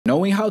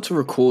Knowing how to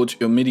record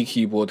your MIDI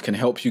keyboard can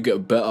help you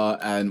get better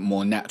and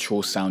more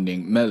natural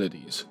sounding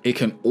melodies. It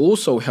can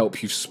also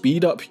help you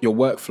speed up your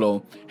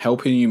workflow,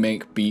 helping you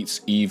make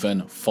beats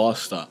even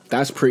faster.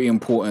 That's pretty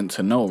important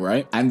to know,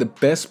 right? And the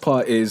best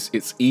part is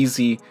it's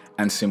easy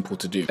and simple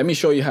to do. Let me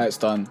show you how it's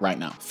done right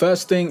now.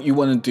 First thing you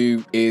want to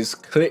do is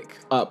click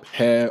up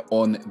here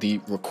on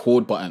the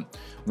record button.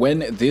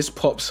 When this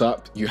pops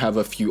up, you have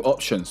a few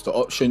options. The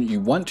option you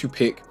want to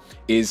pick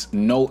is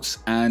notes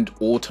and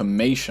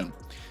automation.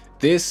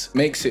 This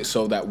makes it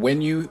so that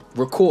when you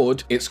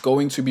record, it's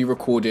going to be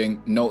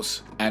recording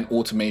notes and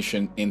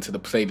automation into the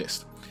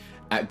playlist.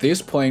 At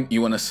this point,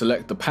 you want to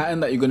select the pattern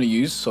that you're going to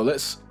use. So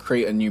let's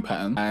create a new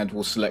pattern and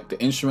we'll select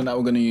the instrument that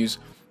we're going to use.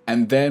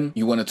 And then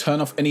you want to turn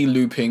off any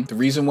looping. The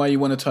reason why you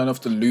want to turn off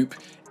the loop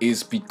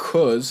is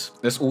because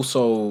let's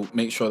also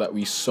make sure that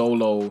we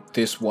solo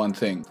this one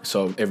thing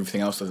so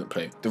everything else doesn't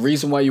play. The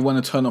reason why you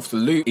want to turn off the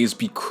loop is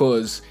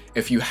because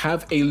if you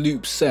have a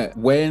loop set,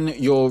 when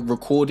your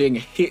recording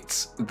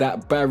hits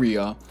that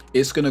barrier,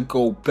 it's going to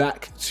go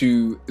back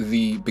to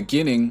the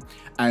beginning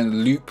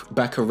and loop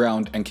back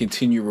around and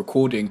continue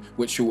recording,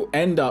 which will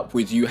end up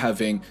with you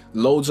having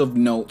loads of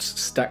notes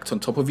stacked on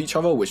top of each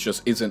other, which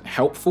just isn't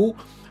helpful.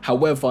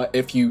 However,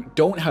 if you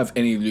don't have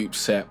any loop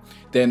set,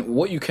 then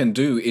what you can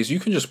do is you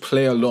can just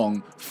play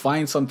along,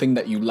 find something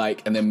that you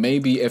like, and then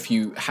maybe if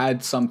you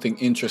had something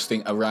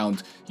interesting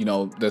around, you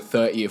know, the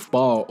 30th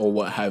bar or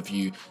what have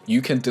you,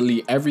 you can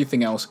delete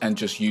everything else and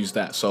just use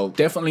that. So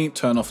definitely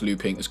turn off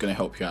looping. It's going to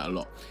help you out a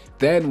lot.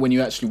 Then when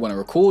you actually want to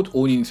record,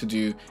 all you need to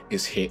do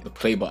is hit the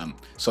play button.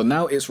 So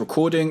now it's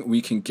recording.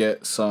 We can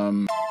get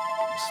some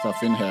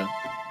stuff in here.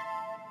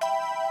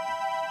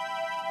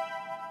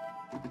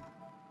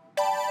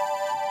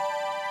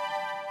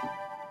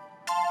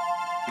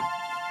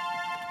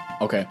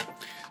 Okay,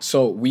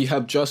 so we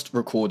have just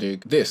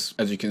recorded this.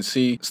 As you can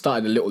see,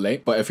 started a little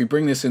late, but if we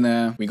bring this in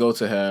there, we go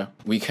to here,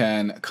 we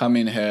can come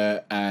in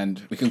here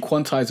and we can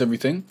quantize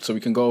everything. So we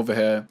can go over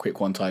here, quick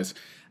quantize,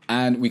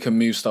 and we can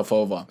move stuff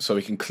over so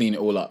we can clean it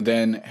all up.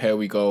 Then here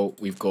we go,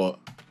 we've got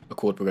a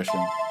chord progression.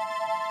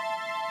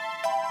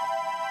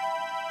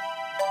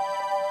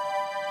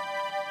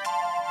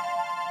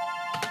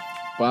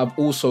 But I've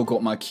also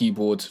got my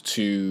keyboard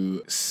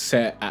to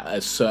set at a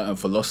certain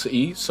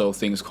velocity, so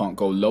things can't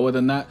go lower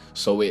than that.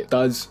 So it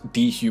does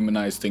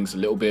dehumanize things a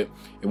little bit.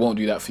 It won't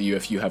do that for you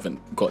if you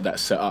haven't got that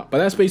set up. But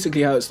that's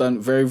basically how it's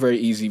done. Very, very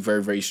easy,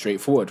 very, very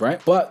straightforward,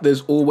 right? But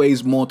there's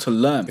always more to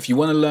learn. If you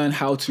want to learn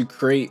how to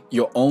create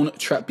your own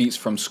trap beats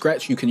from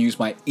scratch, you can use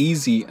my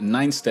easy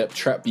 9-step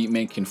trap beat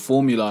making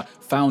formula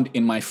found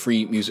in my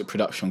free music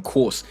production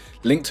course.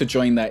 Link to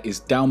join that is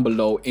down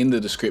below in the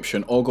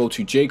description, or go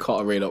to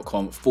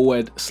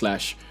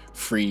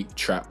jcarterray.com/free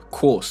trap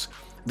course.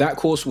 That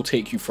course will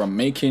take you from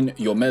making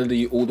your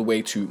melody all the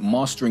way to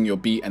mastering your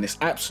beat, and it's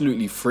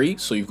absolutely free.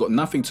 So you've got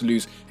nothing to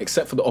lose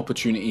except for the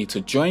opportunity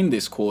to join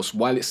this course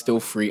while it's still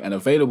free and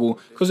available,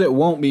 because it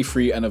won't be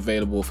free and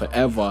available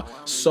forever.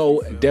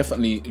 So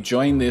definitely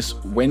join this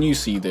when you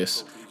see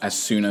this as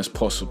soon as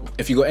possible.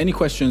 If you got any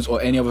questions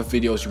or any other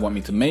videos you want me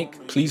to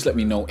make, please let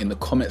me know in the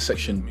comment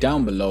section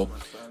down below.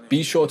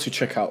 Be sure to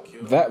check out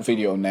that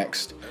video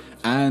next,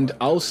 and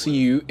I'll see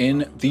you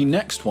in the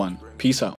next one. Peace out.